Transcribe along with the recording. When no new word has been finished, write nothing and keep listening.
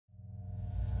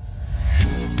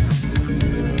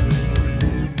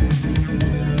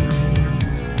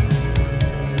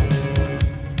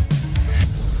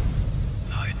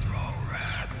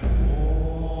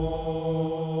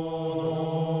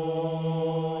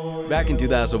Back in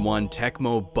 2001,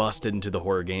 Tecmo busted into the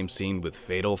horror game scene with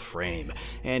Fatal Frame,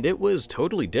 and it was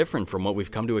totally different from what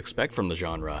we've come to expect from the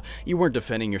genre. You weren't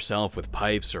defending yourself with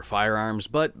pipes or firearms,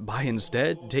 but by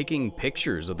instead taking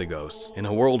pictures of the ghosts. In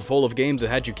a world full of games that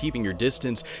had you keeping your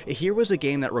distance, here was a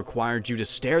game that required you to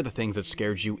stare the things that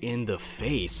scared you in the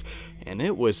face, and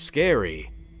it was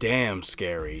scary. Damn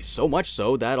scary, so much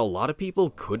so that a lot of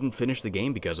people couldn't finish the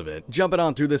game because of it. Jumping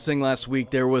on through this thing last week,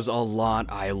 there was a lot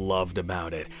I loved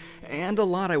about it, and a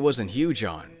lot I wasn't huge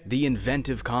on. The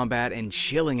inventive combat and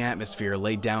chilling atmosphere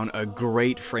laid down a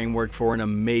great framework for an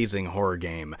amazing horror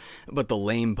game, but the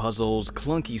lame puzzles,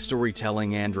 clunky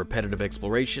storytelling, and repetitive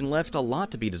exploration left a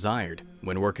lot to be desired.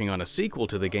 When working on a sequel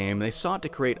to the game, they sought to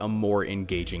create a more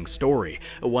engaging story,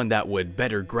 one that would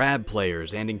better grab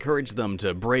players and encourage them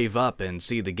to brave up and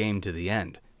see the game to the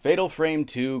end. Fatal Frame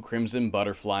 2 Crimson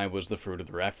Butterfly was the fruit of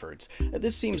their efforts.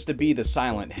 This seems to be the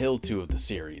Silent Hill 2 of the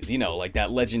series, you know, like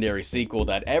that legendary sequel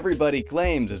that everybody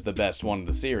claims is the best one of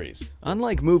the series.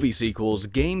 Unlike movie sequels,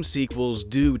 game sequels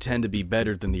do tend to be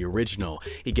better than the original.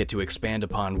 You get to expand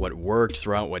upon what worked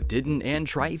throughout what didn't, and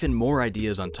try even more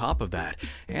ideas on top of that.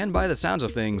 And by the sounds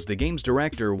of things, the game's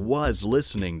director was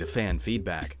listening to fan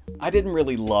feedback. I didn't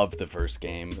really love the first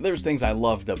game. There's things I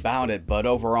loved about it, but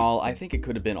overall, I think it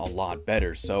could have been a lot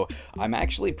better, so I'm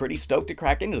actually pretty stoked to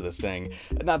crack into this thing.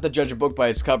 Not to judge a book by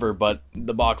its cover, but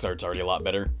the box art's already a lot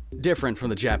better. Different from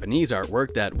the Japanese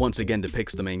artwork that once again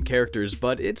depicts the main characters,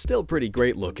 but it's still pretty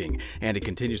great looking, and it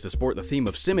continues to sport the theme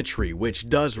of symmetry, which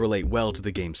does relate well to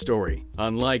the game's story.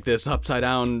 Unlike this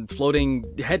upside-down floating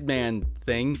headman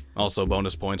thing. Also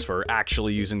bonus points for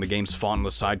actually using the game's font on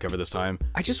the side cover this time.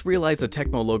 I just realized the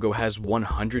Tecmo logo has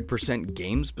 100%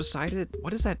 games beside it.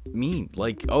 What does that mean?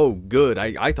 Like, oh good,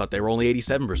 I thought they were only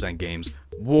 87% games.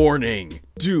 Warning,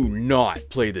 do not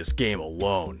play this game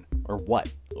alone. Or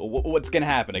what? What's gonna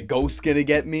happen? A ghost's gonna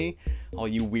get me? All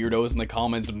you weirdos in the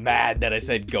comments mad that I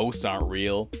said ghosts aren't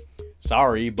real.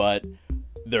 Sorry, but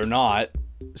they're not.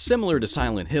 Similar to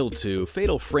Silent Hill 2,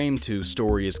 Fatal Frame 2's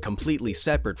story is completely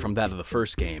separate from that of the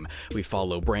first game. We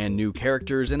follow brand new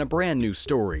characters and a brand new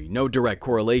story, no direct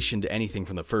correlation to anything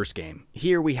from the first game.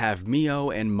 Here we have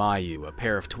Mio and Mayu, a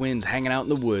pair of twins hanging out in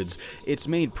the woods. It's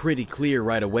made pretty clear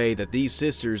right away that these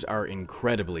sisters are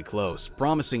incredibly close,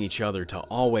 promising each other to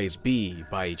always be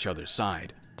by each other's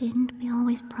side. Didn't we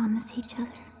always promise each other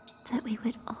that we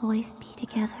would always be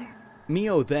together?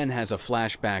 Mio then has a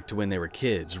flashback to when they were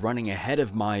kids, running ahead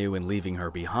of Mayu and leaving her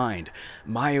behind.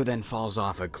 Mayu then falls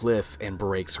off a cliff and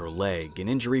breaks her leg, an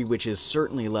injury which has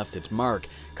certainly left its mark,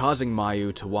 causing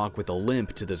Mayu to walk with a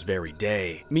limp to this very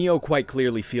day. Mio quite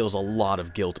clearly feels a lot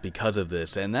of guilt because of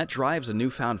this, and that drives a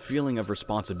newfound feeling of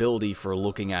responsibility for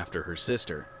looking after her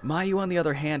sister. Mayu, on the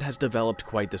other hand, has developed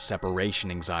quite the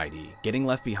separation anxiety. Getting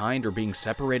left behind or being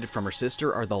separated from her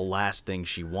sister are the last thing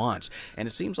she wants, and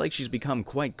it seems like she's become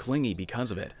quite clingy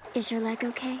because of it. Is your leg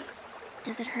okay?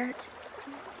 Does it hurt?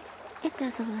 It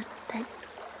does a little bit.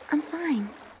 I'm fine.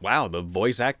 Wow, the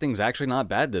voice acting's actually not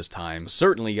bad this time.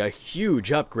 Certainly a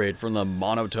huge upgrade from the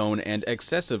monotone and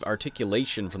excessive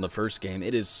articulation from the first game.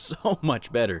 It is so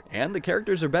much better. And the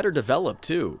characters are better developed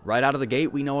too. Right out of the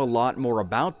gate, we know a lot more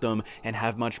about them and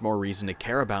have much more reason to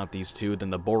care about these two than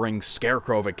the boring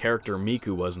scarecrow of a character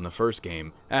Miku was in the first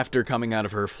game. After coming out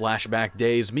of her flashback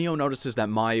days, Mio notices that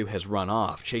Mayu has run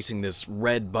off, chasing this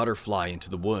red butterfly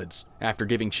into the woods. After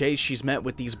giving chase, she's met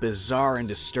with these bizarre and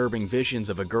disturbing visions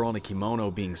of a girl in a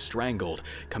kimono being strangled.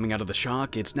 Coming out of the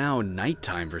shock, it's now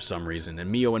nighttime for some reason,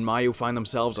 and Mio and Mayu find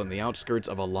themselves on the outskirts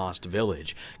of a lost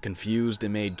village. Confused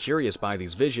and made curious by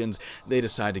these visions, they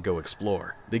decide to go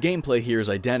explore. The gameplay here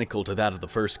is identical to that of the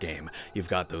first game. You've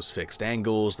got those fixed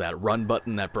angles, that run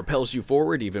button that propels you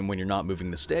forward even when you're not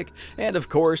moving the stick, and of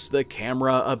course the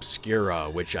camera obscura,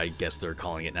 which I guess they're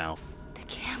calling it now. The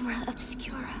camera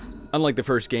obscura. Unlike the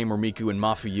first game where Miku and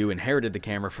Mafuyu inherited the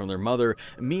camera from their mother,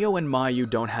 Mio and Mayu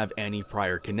don't have any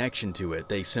prior connection to it.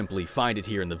 They simply find it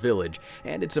here in the village,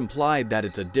 and it's implied that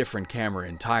it's a different camera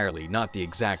entirely, not the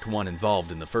exact one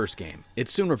involved in the first game.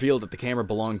 It's soon revealed that the camera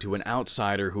belonged to an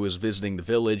outsider who was visiting the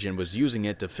village and was using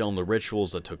it to film the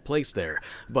rituals that took place there,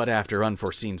 but after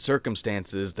unforeseen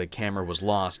circumstances, the camera was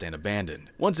lost and abandoned.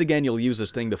 Once again, you'll use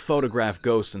this thing to photograph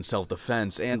ghosts in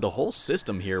self-defense, and the whole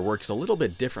system here works a little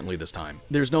bit differently this time.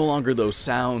 There's no longer longer those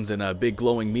sounds and a big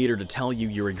glowing meter to tell you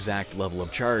your exact level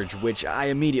of charge, which I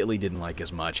immediately didn't like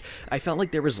as much. I felt like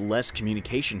there was less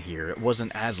communication here. It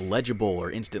wasn't as legible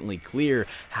or instantly clear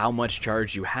how much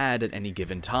charge you had at any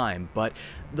given time, but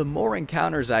the more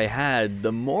encounters I had,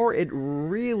 the more it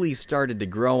really started to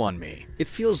grow on me. It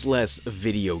feels less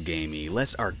video gamey,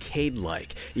 less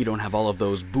arcade-like. You don't have all of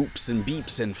those boops and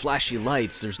beeps and flashy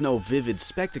lights. There's no vivid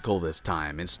spectacle this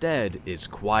time. Instead, it's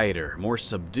quieter, more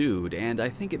subdued, and I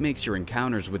think it makes your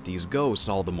encounters with these ghosts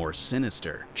all the more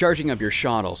sinister. Charging up your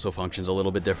shot also functions a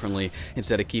little bit differently.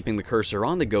 Instead of keeping the cursor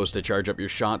on the ghost to charge up your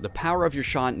shot, the power of your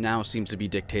shot now seems to be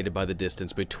dictated by the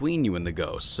distance between you and the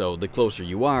ghost, so the closer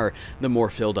you are, the more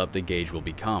filled up the gauge will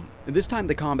become. This time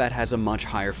the combat has a much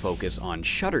higher focus on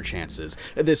shutter chances.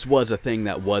 This was a thing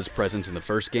that was present in the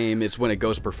first game. It's when a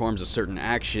ghost performs a certain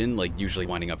action, like usually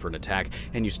winding up for an attack,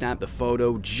 and you snap the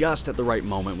photo just at the right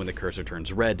moment when the cursor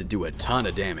turns red to do a ton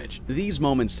of damage. These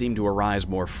moments seem to arise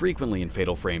more frequently in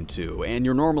Fatal Frame 2, and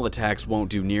your normal attacks won't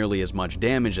do nearly as much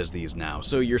damage as these now,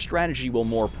 so your strategy will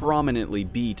more prominently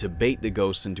be to bait the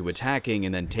ghosts into attacking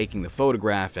and then taking the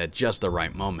photograph at just the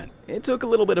right moment. It took a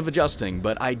little bit of adjusting,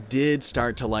 but I did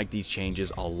start to like these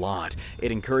changes a lot.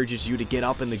 It encourages you to get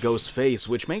up in the ghost's face,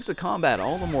 which makes the combat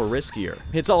all the more riskier.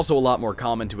 It's also a lot more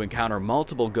common to encounter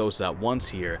multiple ghosts at once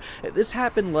here. This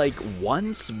happened like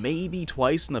once, maybe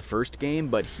twice in the first game,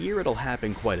 but here it'll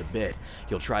happen quite a bit.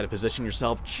 You'll try to position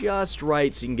yourself just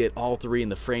right so you can get all three in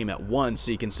the frame at once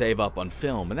so you can save up on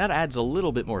film, and that adds a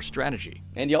little bit more strategy.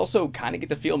 And you also kind of get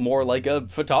to feel more like a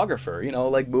photographer, you know,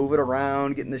 like moving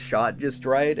around, getting the shot just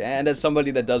right. And as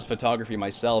somebody that does photography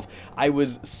myself, I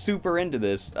was super into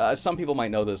this. Some people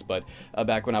might know this, but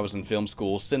back when I was in film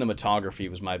school, cinematography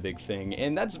was my big thing,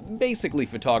 and that's basically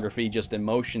photography just in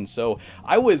motion, so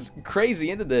I was crazy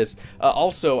into this.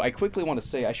 Also, I quickly want to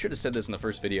say, I should have said this in the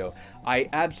first video, I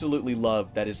absolutely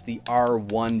love that it's the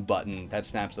R1 button that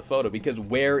snaps the photo, because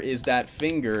where is that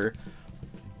finger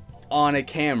on a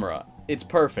camera? It's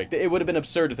perfect. It would have been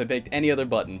absurd if they picked any other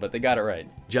button, but they got it right.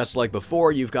 Just like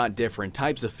before, you've got different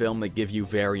types of film that give you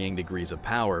varying degrees of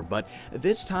power, but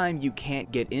this time you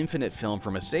can't get infinite film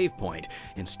from a save point.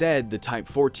 Instead, the Type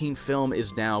 14 film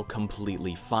is now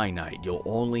completely finite. You'll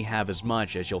only have as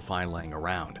much as you'll find laying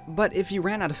around. But if you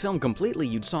ran out of film completely,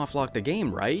 you'd softlock the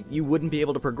game, right? You wouldn't be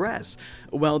able to progress.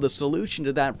 Well, the solution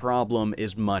to that problem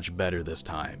is much better this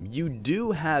time. You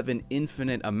do have an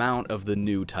infinite amount of the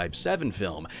new Type 7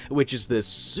 film, which is this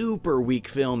super weak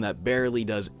film that barely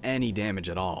does any damage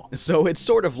at all. So it's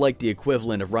sort of like the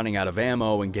equivalent of running out of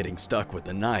ammo and getting stuck with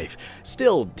the knife.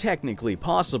 Still technically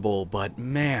possible, but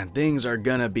man, things are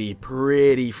gonna be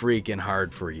pretty freaking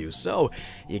hard for you. So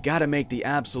you gotta make the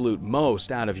absolute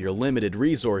most out of your limited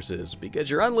resources, because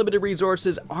your unlimited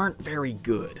resources aren't very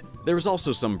good. There was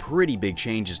also some pretty big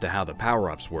changes to how the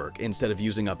power-ups work. Instead of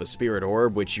using up a spirit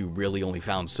orb, which you really only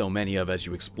found so many of as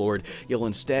you explored, you'll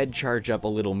instead charge up a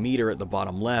little meter at the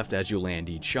bottom left as you land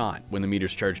each shot. When the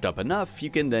meter's charged up enough, you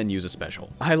can then use a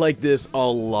special. I like this a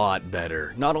lot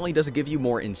better. Not only does it give you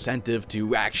more incentive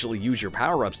to actually use your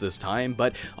power-ups this time,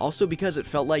 but also because it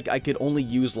felt like I could only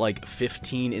use like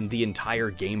 15 in the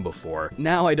entire game before.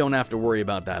 Now I don't have to worry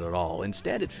about that at all.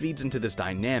 Instead, it feeds into this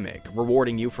dynamic,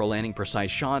 rewarding you for landing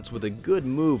precise shots with a good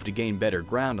move to gain better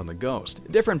ground on the ghost.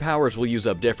 Different powers will use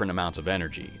up different amounts of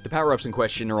energy. The power-ups in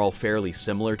question are all fairly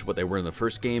similar to what they were in the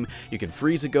first game. You can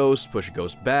freeze a ghost, push a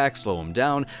ghost back, slow him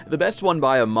down. The best one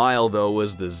by a mile though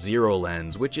was the Zero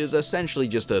Lens, which is essentially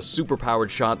just a super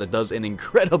powered shot that does an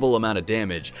incredible amount of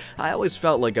damage. I always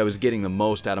felt like I was getting the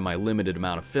most out of my limited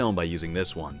amount of film by using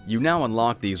this one. You now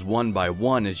unlock these one by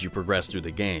one as you progress through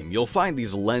the game. You'll find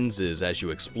these lenses as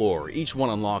you explore, each one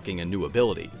unlocking a new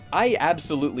ability. I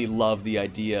absolutely love the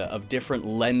idea of different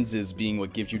lenses being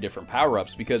what gives you different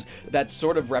power-ups, because that's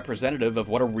sort of representative of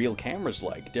what a real camera's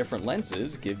like. Different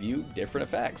lenses give you different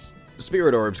effects.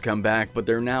 Spirit orbs come back, but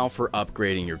they're now for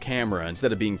upgrading your camera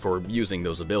instead of being for using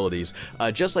those abilities.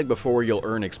 Just like before, you'll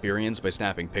earn experience by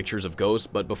snapping pictures of ghosts,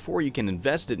 but before you can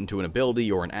invest it into an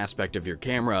ability or an aspect of your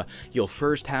camera, you'll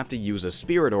first have to use a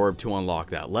spirit orb to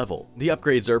unlock that level. The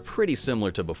upgrades are pretty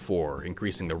similar to before,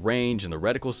 increasing the range and the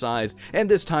reticle size, and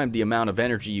this time the amount of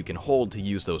energy you can hold to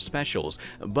use those specials.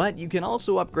 But you can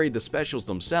also upgrade the specials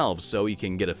themselves so you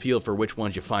can get a feel for which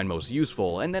ones you find most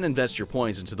useful, and then invest your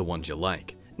points into the ones you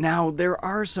like. Now, there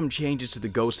are some changes to the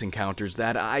ghost encounters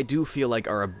that I do feel like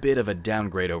are a bit of a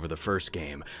downgrade over the first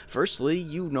game. Firstly,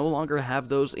 you no longer have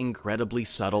those incredibly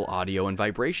subtle audio and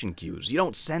vibration cues. You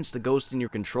don't sense the ghost in your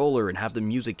controller and have the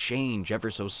music change ever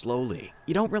so slowly.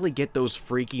 You don't really get those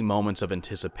freaky moments of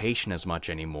anticipation as much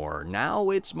anymore.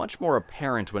 Now, it's much more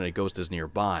apparent when a ghost is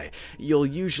nearby. You'll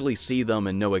usually see them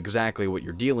and know exactly what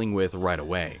you're dealing with right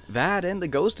away. That and the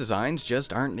ghost designs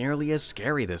just aren't nearly as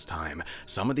scary this time.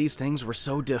 Some of these things were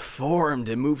so deformed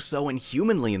and moved so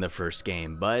inhumanly in the first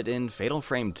game, but in Fatal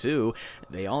Frame 2,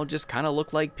 they all just kinda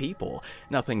look like people.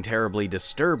 Nothing terribly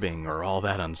disturbing or all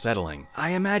that unsettling.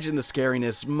 I imagine the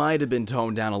scariness might have been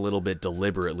toned down a little bit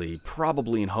deliberately,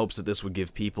 probably in hopes that this would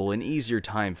give people an easier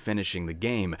time finishing the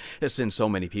game, since so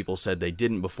many people said they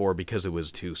didn't before because it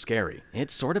was too scary.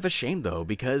 It's sort of a shame though,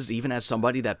 because even as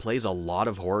somebody that plays a lot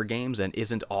of horror games and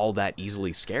isn't all that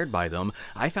easily scared by them,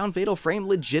 I found Fatal Frame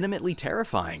legitimately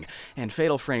terrifying, and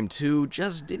Fatal Frame 2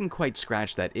 just didn't quite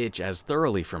scratch that itch as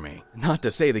thoroughly for me. Not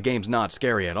to say the game's not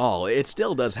scary at all, it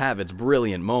still does have its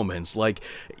brilliant moments, like,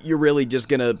 you're really just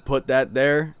gonna put that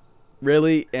there?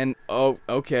 Really? And, oh,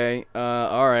 okay,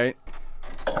 alright.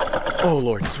 Oh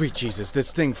Lord, sweet Jesus,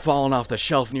 this thing falling off the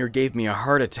shelf near gave me a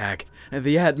heart attack.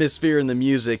 The atmosphere and the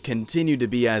music continued to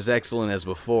be as excellent as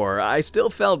before. I still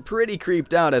felt pretty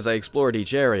creeped out as I explored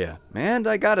each area. And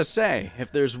I gotta say,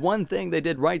 if there's one thing they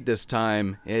did right this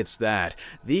time, it's that.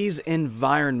 These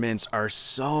environments are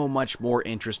so much more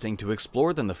interesting to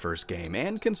explore than the first game,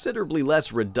 and considerably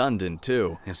less redundant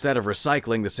too. Instead of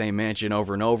recycling the same mansion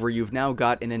over and over, you've now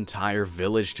got an entire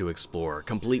village to explore,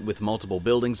 complete with multiple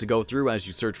buildings to go through as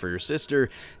you search for your sister,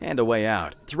 and a way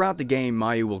out. Throughout the game,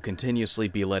 Mayu will continuously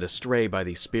be led astray by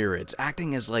these spirits,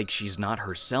 acting as like she's not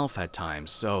herself at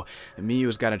times, so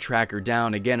Miyu's gotta track her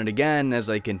down again and again as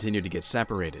they continue to get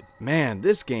separated. Man,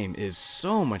 this game is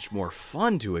so much more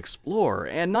fun to explore,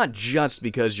 and not just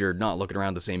because you're not looking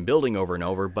around the same building over and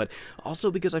over, but also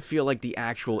because I feel like the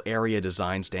actual area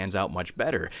design stands out much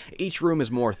better. Each room is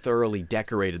more thoroughly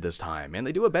decorated this time, and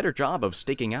they do a better job of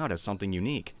sticking out as something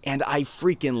unique. And I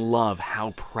freaking love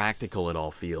how practical it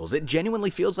all feels. It genuinely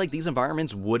feels like these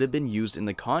environments would have been used in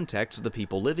the context of the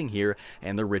people living here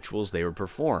and the rituals they would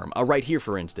perform. Right here,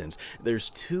 for instance, there's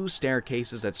two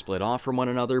staircases that split off from one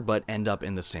another but end up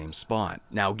in the same spot.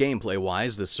 Now,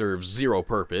 gameplay-wise, this serves zero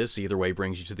purpose. Either way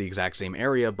brings you to the exact same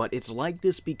area, but it's like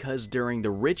this because during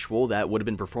the ritual that would have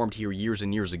been performed here years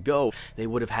and years ago, they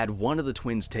would have had one of the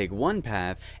twins take one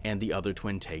path and the other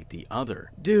twin take the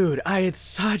other. Dude, I had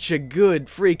such a good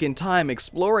freaking time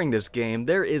exploring this game.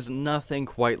 There is nothing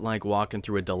quite like walking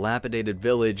through a dilapidated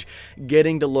village,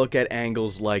 getting to look at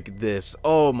angles like this.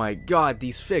 Oh my god,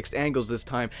 these fixed angles this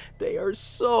time, they are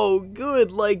so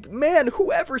good. Like, man,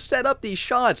 whoever set up these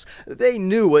shots, they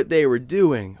knew what they were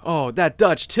doing. Oh, that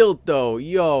Dutch tilt though,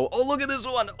 yo. Oh, look at this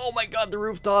one. Oh my god, the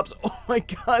rooftops. Oh my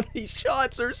god, these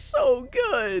shots are so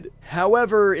good.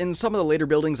 However, in some of the later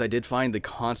buildings, I did find the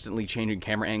constantly changing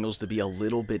camera angles to be a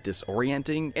little bit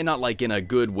disorienting, and not like in a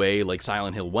good way like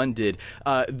Silent Hill 1 did.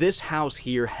 This house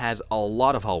here has a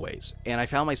lot of hallways, and I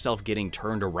found myself getting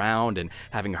turned around and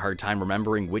having a hard time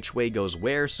remembering which way goes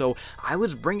where, so I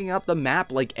was bringing up the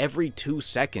map like every 2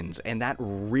 seconds, and that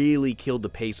really killed the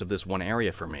pace of this one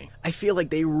area for me. I feel like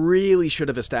they really should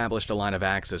have established a line of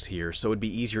access here, so it'd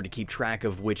be easier to keep track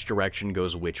of which direction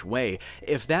goes which way.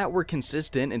 If that were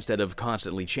consistent instead of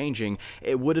constantly changing,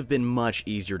 it would have been much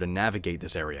easier to navigate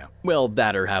this area. Well,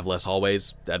 that or have less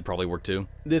hallways, that'd probably work too.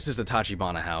 This is the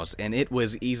Tachibana house, and it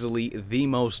was easily the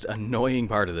most annoying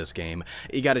part of this game.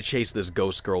 You gotta chase this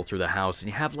ghost girl through the house, and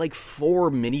you have like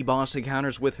 4 mini-boss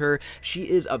encounters with her. She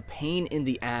is a pain in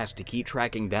the ass to keep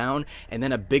tracking down, and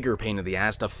then a bigger pain in the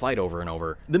ass to fight over and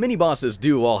over. The mini-bosses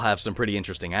do all have some pretty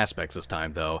interesting aspects this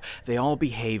time, though. They all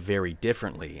behave very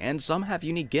differently, and some have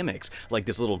unique gimmicks, like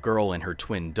this little girl and her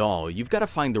twin doll. You've gotta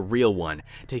find the real one.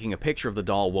 Taking a picture of the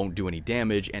doll won't do any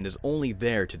damage, and is only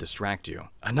there to distract you.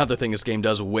 Another thing this game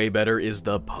does way better is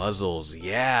the puzzles.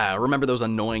 Yeah, remember those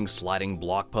annoying sliding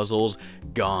block puzzles?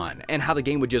 Gone. And how the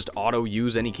game would just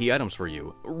auto-use any key items for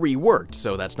you. Reworked,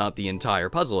 so that's not the entire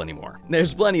puzzle anymore.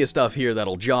 There's plenty of stuff here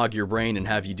that'll jog your brain and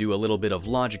have you do a little bit of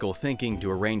logical thinking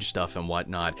to arrange stuff and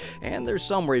whatnot, and there's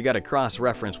some where you gotta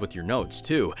cross-reference with your notes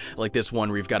too, like this one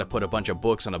where you've gotta put a bunch of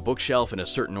books on a bookshelf in a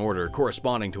certain order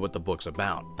corresponding to what the book's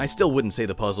about. I still wouldn't say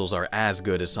the puzzles are as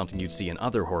good as something you'd see in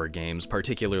other horror games,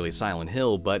 particularly Silent Hill,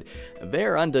 still, but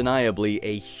they're undeniably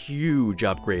a huge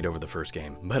upgrade over the first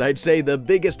game. But I'd say the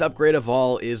biggest upgrade of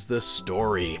all is the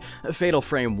story. Fatal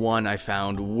Frame 1 I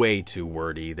found way too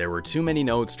wordy. There were too many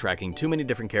notes tracking too many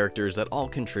different characters that all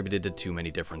contributed to too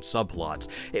many different subplots.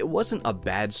 It wasn't a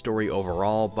bad story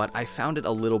overall, but I found it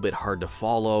a little bit hard to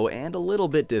follow and a little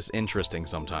bit disinteresting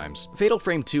sometimes. Fatal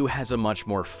Frame 2 has a much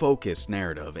more focused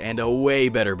narrative and a way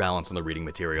better balance on the reading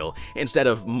material. Instead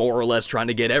of more or less trying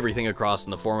to get everything across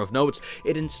in the form of notes,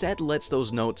 it instead lets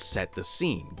those notes set the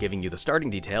scene, giving you the starting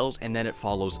details, and then it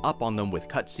follows up on them with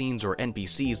cutscenes or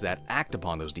NPCs that act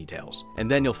upon those details. And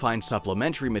then you'll find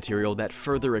supplementary material that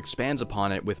further expands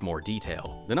upon it with more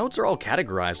detail. The notes are all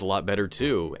categorized a lot better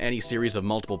too. Any series of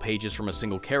multiple pages from a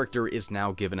single character is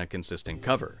now given a consistent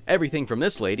cover. Everything from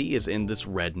this lady is in this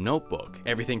red notebook.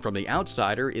 Everything from the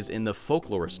outsider is in the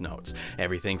folklorist notes.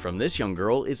 Everything from this young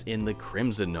girl is in the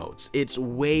crimson notes. It's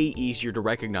way easier to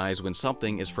recognize when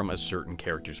something is from a certain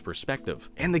character's perspective.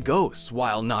 And the ghosts,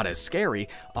 while not as scary,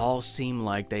 all seem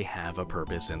like they have a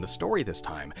purpose in the story this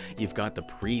time. You've got the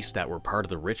priests that were part of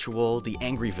the ritual, the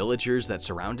angry villagers that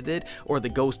surrounded it, or the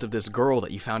ghost of this girl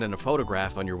that you found in a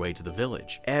photograph on your way to the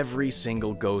village. Every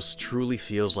single ghost truly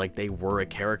feels like they were a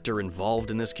character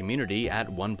involved in this community at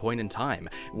one point in time,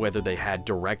 whether they had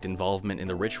direct involvement in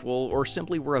the ritual or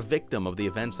simply were a victim of the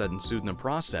events that ensued in the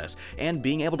process. And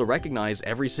being able to recognize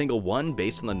every single one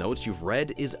based on the notes you've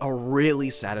read is a really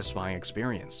satisfying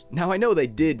experience. Now I know they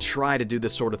did try to do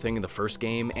this sort of thing in the first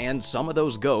game, and some of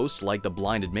those ghosts, like the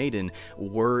Blinded Maiden,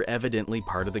 were evidently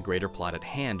part of the greater plot at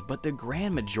hand, but the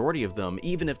grand majority of them,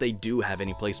 even if they do have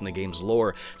any place in the game's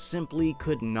lore, simply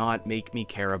could not make me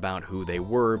care about who they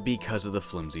were because of the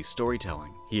flimsy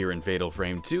storytelling. Here in Fatal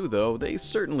Frame 2, though, they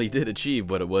certainly did achieve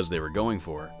what it was they were going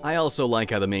for. I also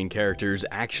like how the main characters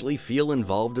actually feel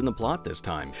involved in the plot this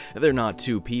time. They're not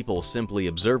two people simply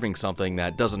observing something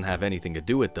that doesn't have anything to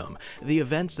do with them. The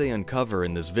events they uncover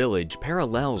in this village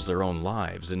parallels their own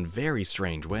lives in very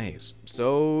strange ways.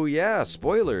 So yeah,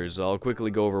 spoilers. I'll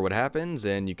quickly go over what happens,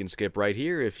 and you can skip right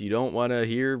here if you don't want to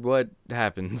hear what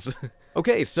happens.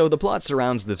 Okay, so the plot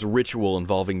surrounds this ritual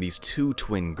involving these two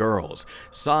twin girls,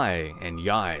 Sai and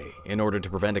Yai. In order to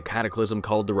prevent a cataclysm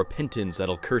called the Repentance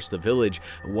that'll curse the village,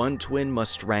 one twin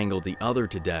must strangle the other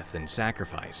to death in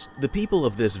sacrifice. The people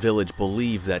of this village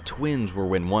believe that twins were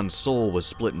when one soul was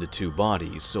split into two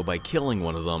bodies, so by killing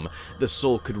one of them, the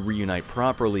soul could reunite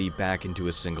properly back into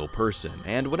a single person,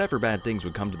 and whatever bad things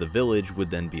would come to the village would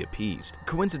then be appeased.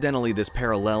 Coincidentally, this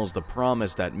parallels the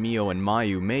promise that Mio and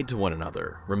Mayu made to one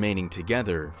another, remaining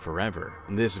together forever.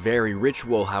 This very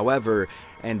ritual, however,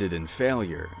 ended in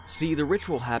failure. See, the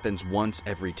ritual happens once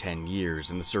every 10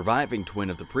 years, and the surviving twin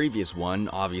of the previous one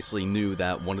obviously knew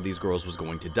that one of these girls was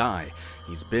going to die.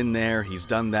 He's been there, he's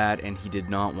done that, and he did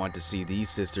not want to see these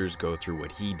sisters go through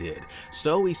what he did.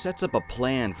 So he sets up a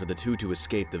plan for the two to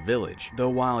escape the village. Though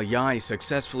while Yai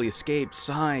successfully escapes,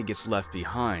 Sai gets left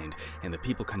behind, and the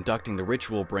people conducting the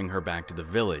ritual bring her back to the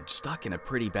village, stuck in a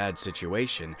pretty bad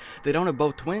situation. They don't have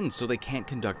both twins, so they can't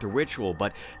conduct the ritual,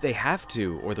 but they have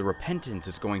to, or the repentance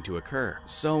is going to occur.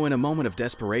 So in a moment of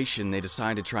desperation, they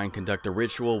decide to try and conduct the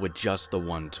ritual with just the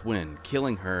one twin,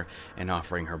 killing her and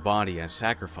offering her body as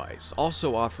sacrifice,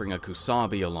 also offering a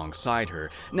kusabi alongside her.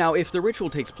 Now, if the ritual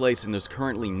takes place and there's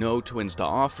currently no twins to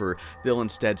offer, they'll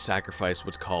instead sacrifice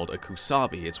what's called a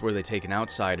kusabi. It's where they take an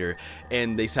outsider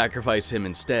and they sacrifice him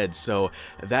instead. So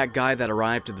that guy that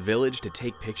arrived to the village to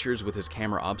take pictures with his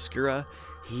camera obscura,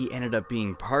 he ended up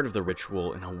being part of the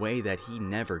ritual in a way that he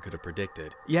never could have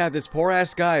predicted. Yeah, this poor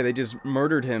ass guy, they just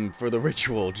murdered him for the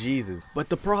ritual, Jesus. But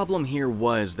the problem here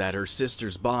was that her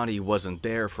sister's body wasn't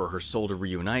there for her soul to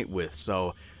reunite with,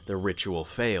 so the ritual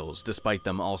fails, despite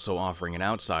them also offering an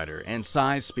outsider, and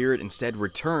Sai's spirit instead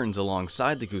returns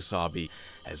alongside the kusabi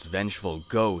as vengeful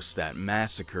ghosts that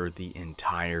massacred the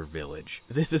entire village.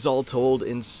 This is all told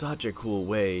in such a cool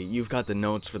way. You've got the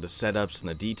notes for the setups and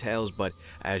the details, but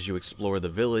as you explore the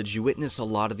village, you witness a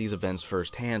lot of these events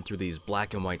firsthand through these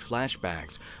black and white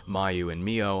flashbacks, Mayu and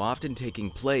Mio often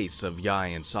taking place of Yai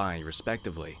and Sai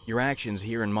respectively. Your actions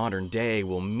here in modern day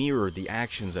will mirror the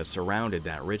actions that surrounded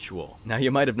that ritual. Now you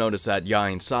might have noticed that Yai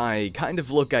and Sai kind of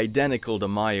look identical to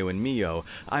Mayu and Mio.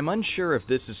 I'm unsure if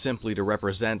this is simply to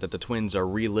represent that the twins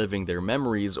are reliving their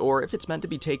memories, or if it's meant to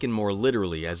be taken more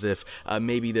literally, as if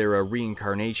maybe they're a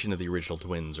reincarnation of the original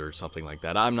twins or something like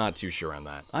that. I'm not too sure on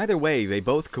that. Either way, they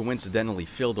both coincidentally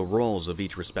fill the roles of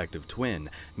each respective twin,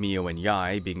 Mio and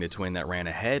Yai being the twin that ran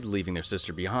ahead, leaving their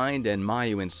sister behind, and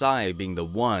Mayu and Sai being the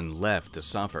one left to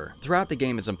suffer. Throughout the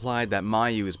game, it's implied that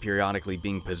Mayu is periodically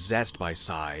being possessed by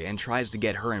Sai and tries to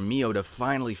get her and Mio to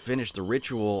finally finish the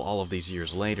ritual all of these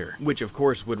years later, which of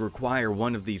course would require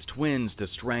one of these twins to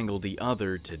strangle the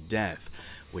other to death.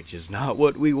 Which is not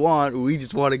what we want, we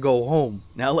just want to go home.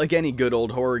 Now, like any good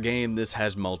old horror game, this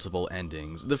has multiple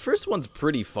endings. The first one's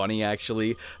pretty funny,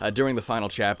 actually. During the final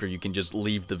chapter, you can just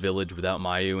leave the village without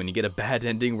Mayu, and you get a bad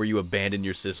ending where you abandon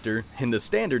your sister. In the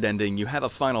standard ending, you have a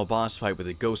final boss fight with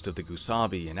a ghost of the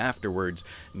Kusabi, and afterwards,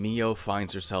 Mio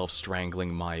finds herself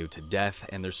strangling Mayu to death,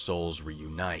 and their souls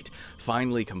reunite,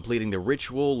 finally completing the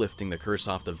ritual, lifting the curse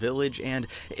off the village, and,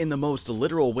 in the most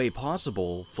literal way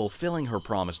possible, fulfilling her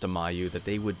promise to Mayu that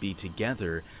they would be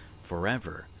together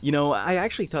forever. You know, I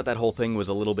actually thought that whole thing was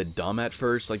a little bit dumb at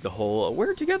first, like the whole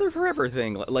 "we're together forever"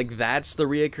 thing. Like, that's the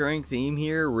reoccurring theme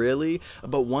here, really?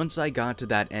 But once I got to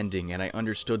that ending and I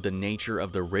understood the nature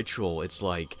of the ritual, it's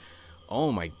like,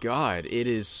 oh my god, it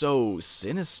is so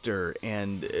sinister,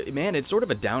 and man, it's sort of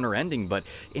a downer ending, but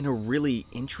in a really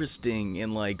interesting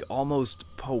and like almost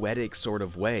poetic sort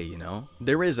of way, you know?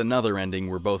 There is another ending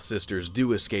where both sisters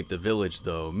do escape the village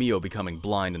though, Mio becoming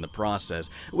blind in the process,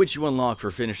 which you unlock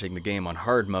for finishing the game on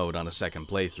hard mode on a second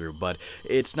playthrough, but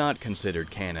it's not considered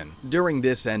canon. During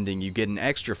this ending, you get an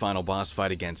extra final boss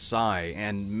fight against Sai,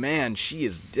 and man, she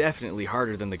is definitely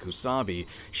harder than the Kusabi.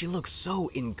 She looks so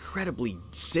incredibly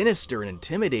sinister and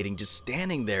intimidating just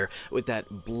standing there with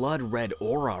that blood red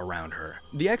aura around her.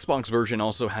 The Xbox version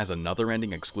also has another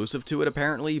ending exclusive to it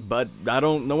apparently, but I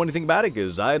don't know anything about it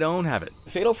because I don't have it.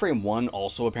 Fatal Frame 1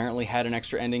 also apparently had an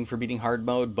extra ending for beating hard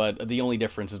mode, but the only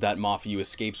difference is that Mafiu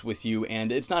escapes with you,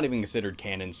 and it's not even considered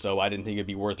canon, so I didn't think it'd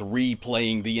be worth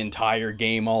replaying the entire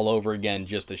game all over again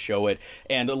just to show it.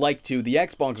 And like to, the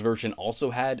Xbox version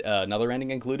also had another ending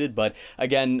included, but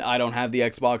again, I don't have the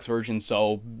Xbox version,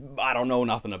 so I don't know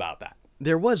nothing about that.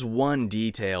 There was one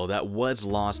detail that was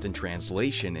lost in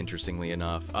translation, interestingly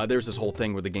enough. There's this whole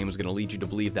thing where the game was going to lead you to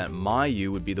believe that Mayu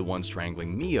would be the one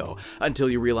strangling Mio,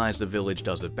 until you realize the village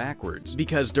does it backwards.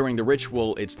 Because during the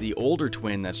ritual, it's the older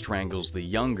twin that strangles the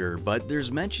younger, but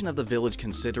there's mention of the village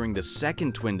considering the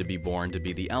second twin to be born to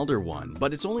be the elder one.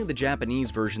 But it's only the Japanese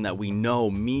version that we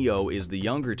know Mio is the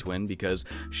younger twin because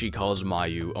she calls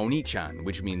Mayu Oni-chan,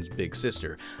 which means big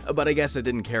sister. But I guess it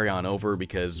didn't carry on over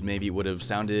because maybe it would have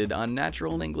sounded unnatural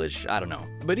in English, I don't know.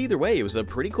 But either way, it was a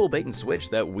pretty cool bait and switch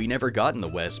that we never got in the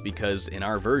West because in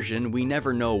our version, we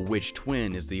never know which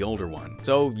twin is the older one.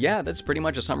 So yeah, that's pretty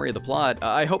much a summary of the plot.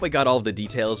 I hope I got all of the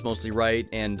details mostly right,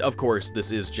 and of course,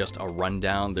 this is just a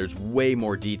rundown. There's way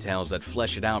more details that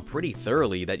flesh it out pretty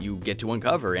thoroughly that you get to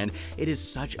uncover, and it is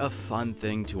such a fun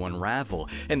thing to unravel.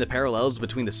 And the parallels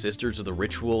between the sisters of the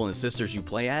ritual and the sisters you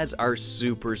play as are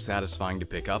super satisfying to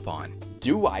pick up on.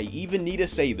 Do I even need to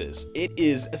say this? It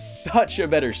is such a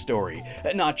better story.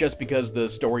 Not just because the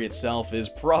story itself is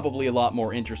probably a lot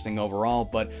more interesting overall,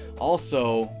 but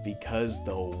also because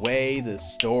the way the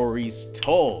story's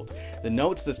told. The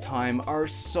notes this time are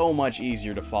so much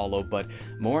easier to follow, but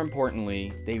more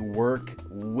importantly, they work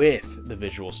with the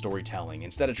visual storytelling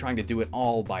instead of trying to do it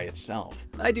all by itself.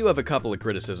 I do have a couple of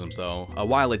criticisms though.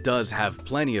 While it does have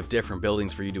plenty of different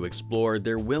buildings for you to explore,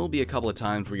 there will be a couple of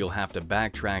times where you'll have to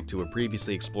backtrack to a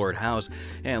previously explored house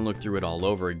and look through it all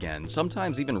over again,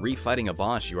 sometimes even refighting a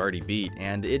boss you already beat,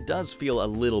 and it does feel a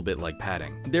little bit like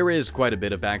padding. There is quite a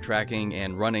bit of backtracking,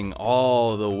 and running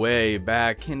all the way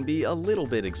back can be a little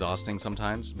bit exhausting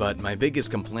sometimes, but my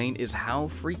biggest complaint is how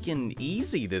freaking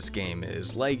easy this game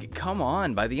is. Like, come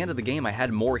on, by the end of the game I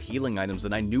had more healing items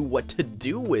than I knew what to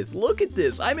do with. Look at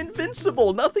this, I'm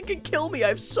invincible, nothing can kill me, I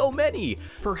have so many!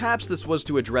 Perhaps this was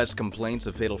to address complaints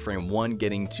of Fatal Frame 1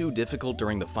 getting too difficult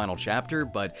during the final chapter,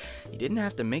 but you didn't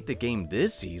have to make the game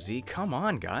this easy, come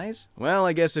on guys. Well,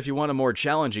 I guess if you want a more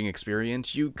challenging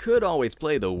experience, you could always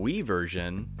play the Wii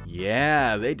version.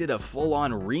 Yeah, they did a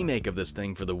full-on remake of this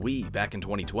thing for the Wii back in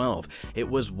 2012. It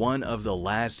was one of the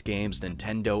last games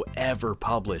Nintendo ever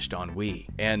published on Wii.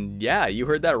 And yeah, you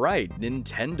heard that right,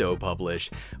 Nintendo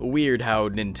published. Weird how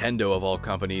Nintendo of all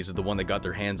companies is the one that got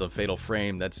their hands on Fatal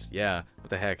Frame. That's, yeah, what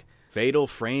the heck. Fatal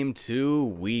Frame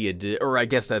 2 Wii Edition, or I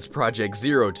guess that's Project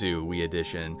Zero 2 Wii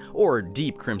Edition, or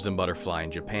Deep Crimson Butterfly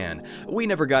in Japan. We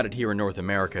never got it here in North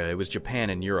America, it was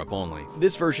Japan and Europe only.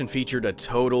 This version featured a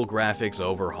total graphics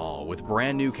overhaul, with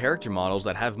brand new character models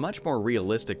that have much more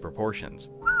realistic proportions.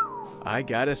 I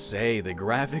gotta say, the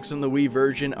graphics in the Wii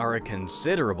version are a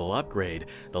considerable upgrade.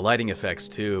 The lighting effects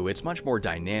too, it's much more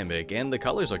dynamic, and the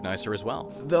colors look nicer as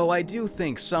well. Though I do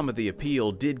think some of the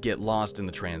appeal did get lost in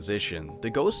the transition. The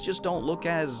ghosts just don't look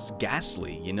as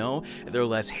ghastly, you know? They're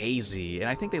less hazy, and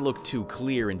I think they look too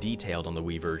clear and detailed on the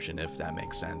Wii version, if that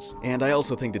makes sense. And I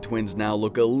also think the twins now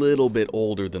look a little bit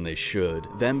older than they should.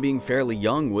 Them being fairly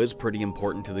young was pretty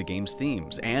important to the game's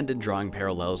themes, and in drawing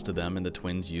parallels to them and the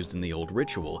twins used in the old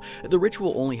ritual. The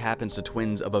ritual only happens to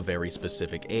twins of a very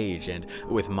specific age, and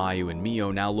with Mayu and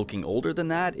Mio now looking older than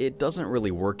that, it doesn't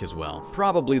really work as well.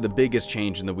 Probably the biggest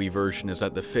change in the Wii version is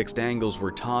that the fixed angles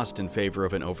were tossed in favor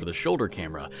of an over-the-shoulder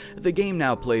camera. The game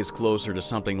now plays closer to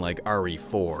something like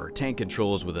RE4, tank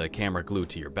controls with a camera glued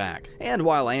to your back. And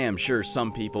while I am sure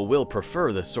some people will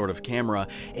prefer this sort of camera,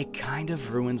 it kind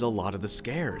of ruins a lot of the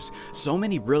scares. So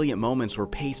many brilliant moments were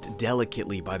paced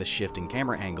delicately by the shifting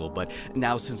camera angle, but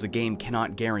now since the game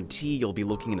cannot guarantee you'll be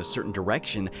looking in a certain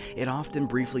direction, it often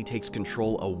briefly takes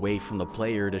control away from the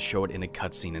player to show it in a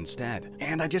cutscene instead.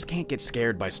 And I just can't get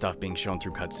scared by stuff being shown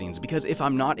through cutscenes, because if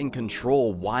I'm not in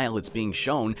control while it's being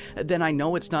shown, then I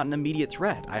know it's not an immediate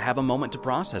threat. I have a moment to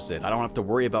process it. I don't have to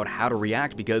worry about how to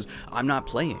react because I'm not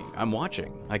playing, I'm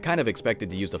watching. I kind of expected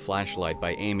to use the flashlight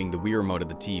by aiming the Wii remote at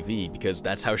the TV, because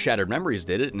that's how Shattered Memories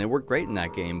did it, and it worked great in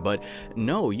that game, but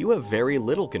no, you have very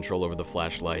little control over the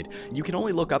flashlight. You can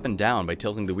only look up and down by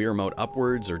tilting the Wii remote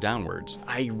upwards or downwards.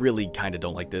 I really kinda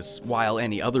don't like this. While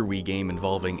any other Wii game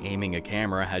involving aiming a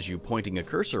camera has you pointing a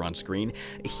cursor on screen,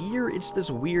 here it's this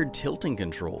weird tilting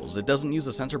controls. It doesn't use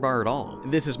a sensor bar at all.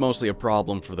 This is mostly a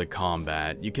problem for the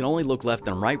combat. You can only look left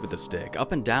and right with the stick.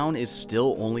 Up and down is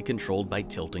still only controlled by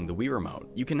tilting the Wii remote.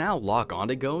 You can now lock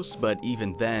onto ghosts, but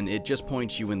even then, it just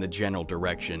points you in the general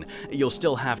direction. You'll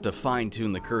still have to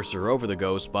fine-tune the cursor over the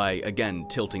ghost by, again,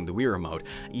 tilting the Wii remote.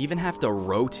 You even have to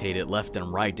rotate it left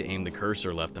and right to aim the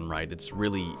cursor left and right.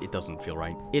 It doesn't feel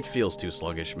right. It feels too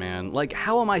sluggish, man. Like,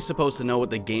 how am I supposed to know what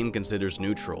the game considers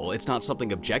neutral? It's not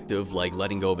something objective, like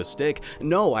letting go of a stick.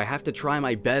 No, I have to try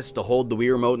my best to hold the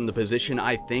Wii remote in the position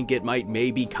I think it might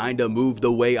maybe kinda move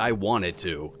the way I want it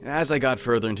to. As I got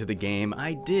further into the game,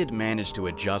 I did manage to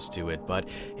adjust to it, but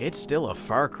it's still a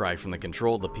far cry from the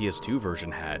control the PS2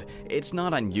 version had. It's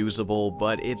not unusable,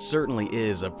 but it certainly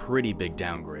is a pretty big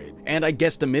downgrade. And I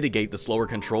guess to mitigate the slower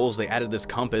controls, they added this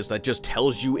compass that just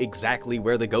tells you exactly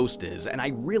where the ghost is, and I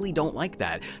really don't like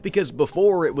that, because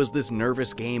before it was this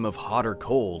nervous game of hot or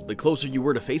cold. The closer you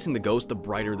were to facing the ghost, the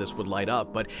brighter this would light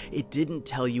up, but it didn't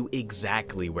tell you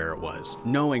exactly where it was.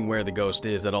 Knowing where the ghost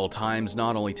is at all times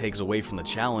not only takes away from the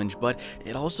challenge, but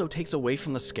it also takes away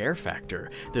from the scare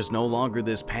factor. There's no longer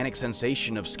this panic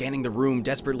sensation of scanning the room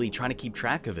desperately trying to keep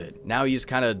track of it. Now you just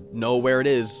kinda know where it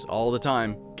is all the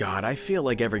time. God, I feel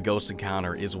like every ghost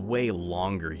encounter is way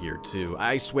longer here too.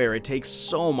 I swear it takes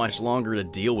so much longer to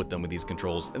deal with them with these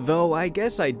controls. Though I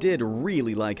guess I did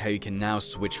really like how you can now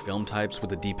switch film types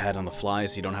with the D-pad on the fly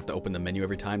so you don't have to open the menu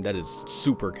every time. That is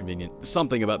super convenient.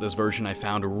 Something about this version I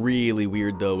found really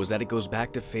weird though was that it goes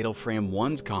back to Fatal Frame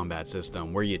 1's combat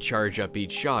system, where you charge up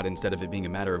each shot instead of it being a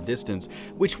matter of distance,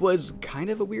 which was kind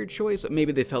of a weird choice.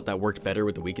 Maybe they felt that worked better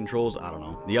with the Wii controls, I don't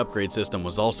know. The upgrade system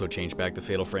was also changed back to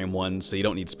Fatal Frame 1, so you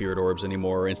don't need spirit orbs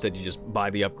anymore. Instead, you just buy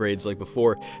the upgrades like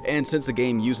before. And since the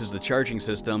game uses the charging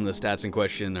system, the stats in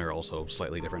question are also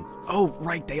slightly different. Oh,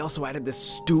 right, they also added this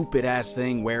stupid ass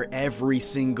thing where every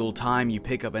single time you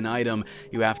pick up an item,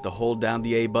 you have to hold down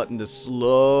the A button to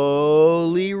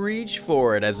slowly reach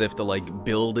for it, as if to like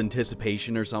build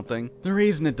anticipation or something. The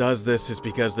reason it does this is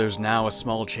because there's now a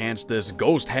small chance this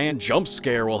ghost hand jump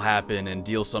scare will happen and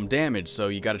deal some damage, so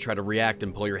you gotta try to react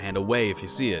and pull your hand away if you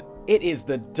see it. It is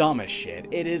the dumbest shit.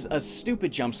 It is a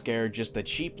stupid jump scare just to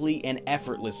cheaply and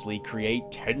effortlessly create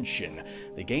tension.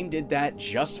 The game did that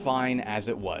just fine as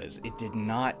it was. It did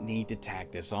not need to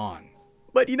tack this on.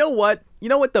 But you know what? You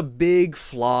know what the big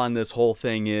flaw in this whole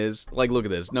thing is? Like, look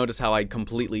at this. Notice how I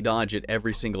completely dodge it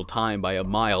every single time by a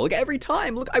mile. Like, every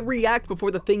time! Look, I react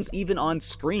before the thing's even on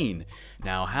screen.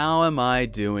 Now, how am I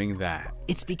doing that?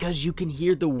 It's because you can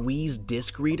hear the Wii's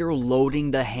disc reader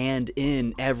loading the hand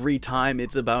in every time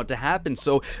it's about to happen.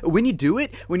 So, when you do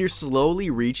it, when you're slowly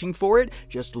reaching for it,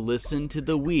 just listen to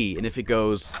the Wii, and if it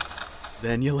goes,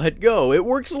 then you let go. It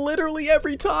works literally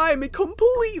every time. It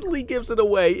completely gives it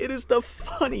away. It is the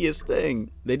funniest thing.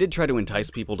 They did try to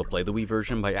entice people to play the Wii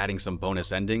version by adding some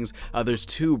bonus endings. There's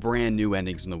 2 brand new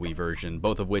endings in the Wii version,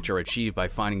 both of which are achieved by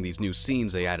finding these new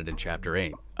scenes they added in Chapter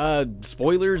 8.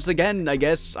 Spoilers again, I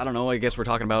guess. I don't know, I guess we're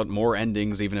talking about more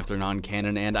endings, even if they're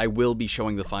non-canon, and I will be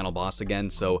showing the final boss again,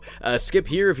 so skip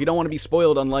here if you don't want to be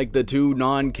spoiled, unlike the 2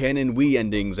 non-canon Wii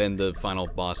endings and the final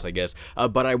boss, I guess.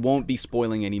 But I won't be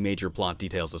spoiling any major plot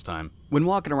details this time. When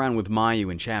walking around with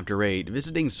Mayu in Chapter 8,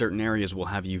 visiting certain areas will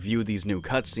have you view these new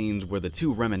cutscenes where the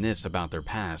two reminisce about their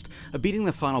past. Beating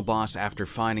the final boss after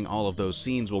finding all of those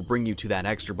scenes will bring you to that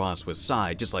extra boss with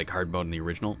Sai, just like hard mode in the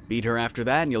original. Beat her after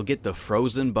that and you'll get the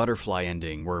frozen butterfly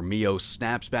ending, where Mio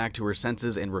snaps back to her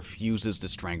senses and refuses to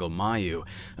strangle Mayu.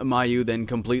 Mayu then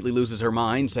completely loses her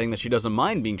mind, saying that she doesn't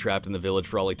mind being trapped in the village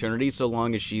for all eternity so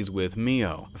long as she's with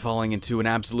Mio. Falling into an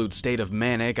absolute state of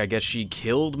manic, I guess she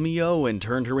killed Mio and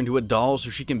turned her into a doll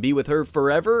so she can be with her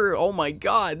forever? Oh my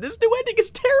god, this new ending is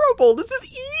terrible! This is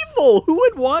evil! Who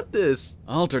would want this?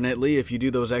 Alternately, if you do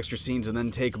those extra scenes and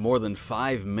then take more than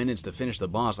 5 minutes to finish the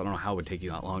boss, I don't know how it would take you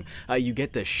that long, you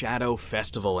get the Shadow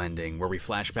Festival ending, where we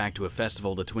flash back to a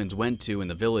festival the twins went to in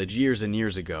the village years and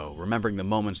years ago, remembering the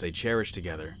moments they cherished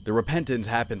together. The repentance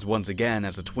happens once again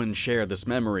as the twins share this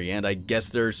memory, and I guess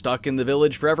they're stuck in the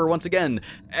village forever once again.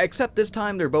 Except this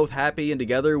time they're both happy and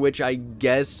together, which I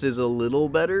guess is a little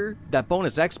better. That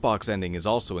bonus Xbox ending is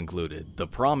also included, the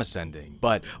Promise ending.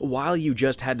 But while you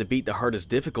just had to beat the hardest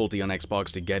difficulty on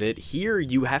Xbox to get it, here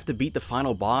you have to beat the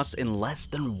final boss in less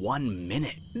than 1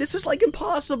 minute. This is like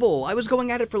impossible. I was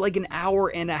going at it for like an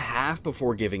hour and a half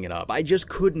before giving it up. I just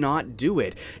could not do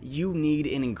it. You need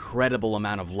an incredible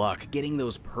amount of luck getting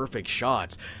those perfect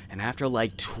shots, and after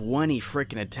like 20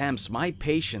 frickin' attempts, my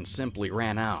patience simply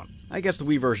ran out. I guess the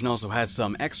Wii version also has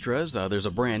some extras. There's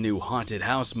a brand new haunted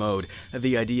house mode.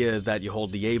 The idea is that you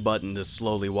hold the A button to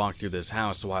slowly walk through this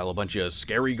house while a bunch of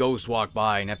scary ghosts walk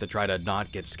by and have to try to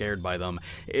not get scared by them.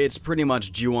 It's pretty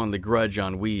much Ju-On the Grudge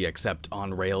on Wii, except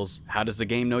on rails. How does the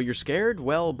game know you're scared?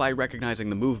 Well, by recognizing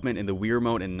the movement in the Wii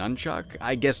Remote and Nunchuck.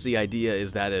 I guess the idea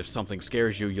is that if something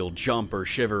scares you, you'll jump or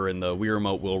shiver and the Wii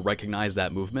Remote will recognize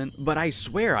that movement. But I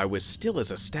swear I was still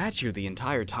as a statue the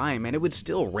entire time and it would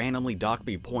still randomly dock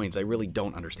me points. I really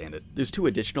don't understand it. There's 2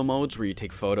 additional modes where you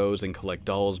take photos and collect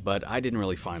dolls, but I didn't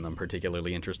really find them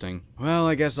particularly interesting. Well,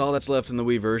 I guess all that's left in the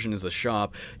Wii version is the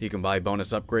shop. You can buy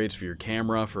bonus upgrades for your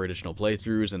camera for additional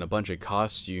playthroughs and a bunch of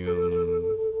costumes.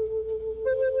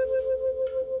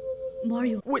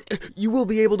 Mario. What? You will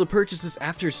be able to purchase this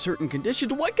after certain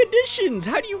conditions? What conditions?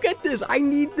 How do you get this? I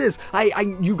need this.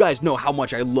 You guys know how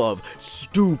much I love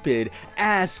stupid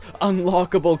ass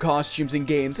unlockable costumes in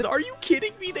games. And are you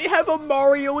kidding me? They have a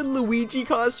Mario and Luigi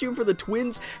costume for the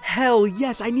twins? Hell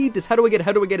yes, I need this. How do I get it?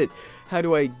 How do I get it? How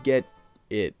do I get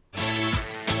it?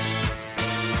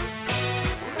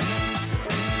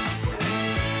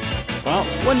 Well,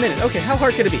 1 minute. Okay, how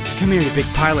hard could it be? Come here, you big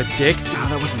pile of dick. Oh,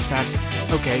 that wasn't fast.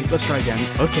 Okay, let's try again.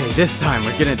 Okay, this time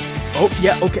we're gonna... Oh,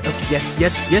 yeah, okay,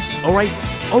 yes, all right.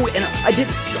 Oh, and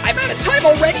I'm out of time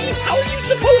already? How are you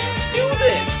supposed to do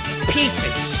this? Piece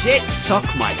of shit. Suck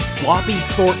my floppy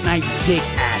Fortnite dick,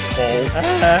 asshole.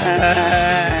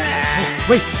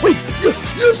 Wait,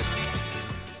 yes!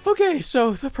 Okay,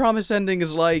 so the Promise ending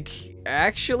is like...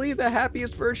 actually the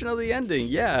happiest version of the ending.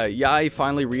 Yeah, Yai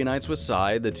finally reunites with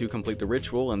Sai, the two complete the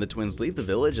ritual, and the twins leave the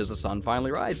village as the sun finally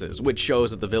rises, which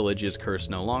shows that the village is cursed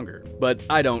no longer. But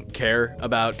I don't care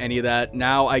about any of that.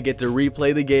 Now I get to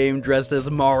replay the game dressed as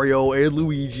Mario and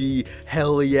Luigi.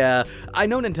 Hell yeah. I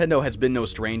know Nintendo has been no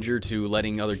stranger to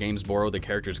letting other games borrow the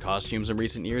characters' costumes in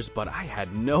recent years, but I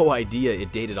had no idea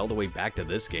it dated all the way back to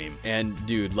this game. And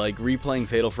dude, like replaying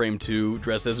Fatal Frame 2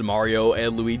 dressed as Mario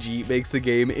and Luigi makes the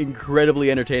game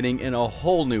incredibly entertaining in a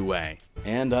whole new way.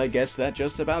 And I guess that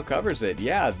just about covers it.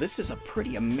 Yeah, this is a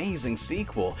pretty amazing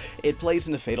sequel. It plays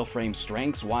into Fatal Frame's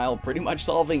strengths while pretty much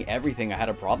solving everything I had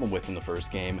a problem with in the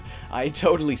first game. I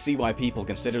totally see why people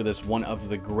consider this one of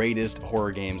the greatest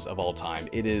horror games of all time.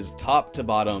 It is top to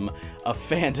bottom a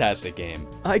fantastic game.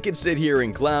 I could sit here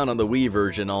and clown on the Wii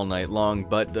version all night long,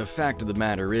 but the fact of the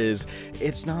matter is,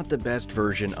 it's not the best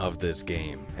version of this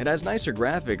game. It has nicer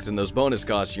graphics and those bonus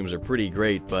costumes are pretty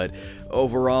great, but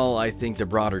overall I think the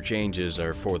broader changes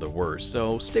are for the worse,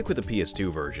 so stick with the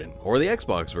PS2 version, or the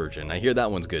Xbox version. I hear that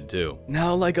one's good too.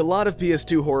 Now, like a lot of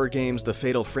PS2 horror games, the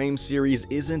Fatal Frame series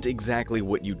isn't exactly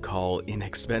what you'd call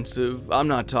inexpensive. I'm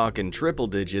not talking triple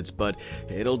digits, but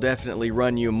it'll definitely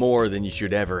run you more than you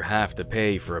should ever have to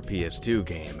pay for a PS2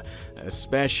 game.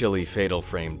 Especially Fatal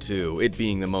Frame 2, it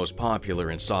being the most popular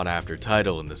and sought-after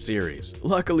title in the series.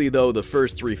 Luckily though, the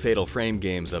first 3 Fatal Frame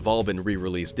games have all been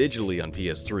re-released digitally on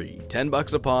PS3,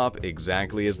 $10 a pop,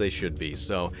 exactly as they should be,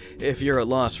 so if you're at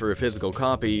loss for a physical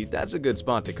copy, that's a good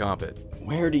spot to cop it.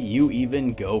 where do you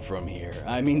even go from here?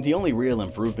 I mean, the only real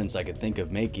improvements I could think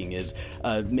of making is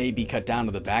maybe cut down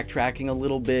to the backtracking a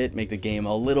little bit, make the game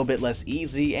a little bit less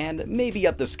easy, and maybe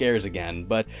up the scares again.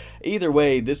 But either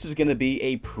way, this is going to be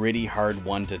a pretty hard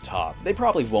one to top. They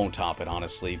probably won't top it,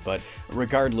 honestly, but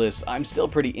regardless, I'm still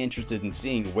pretty interested in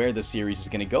seeing where the series is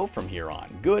going to go from here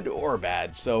on, good or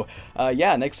bad. So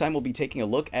yeah, next time we'll be taking a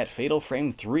look at Fatal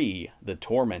Frame 3, The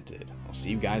Tormented. I'll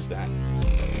see you guys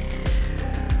then.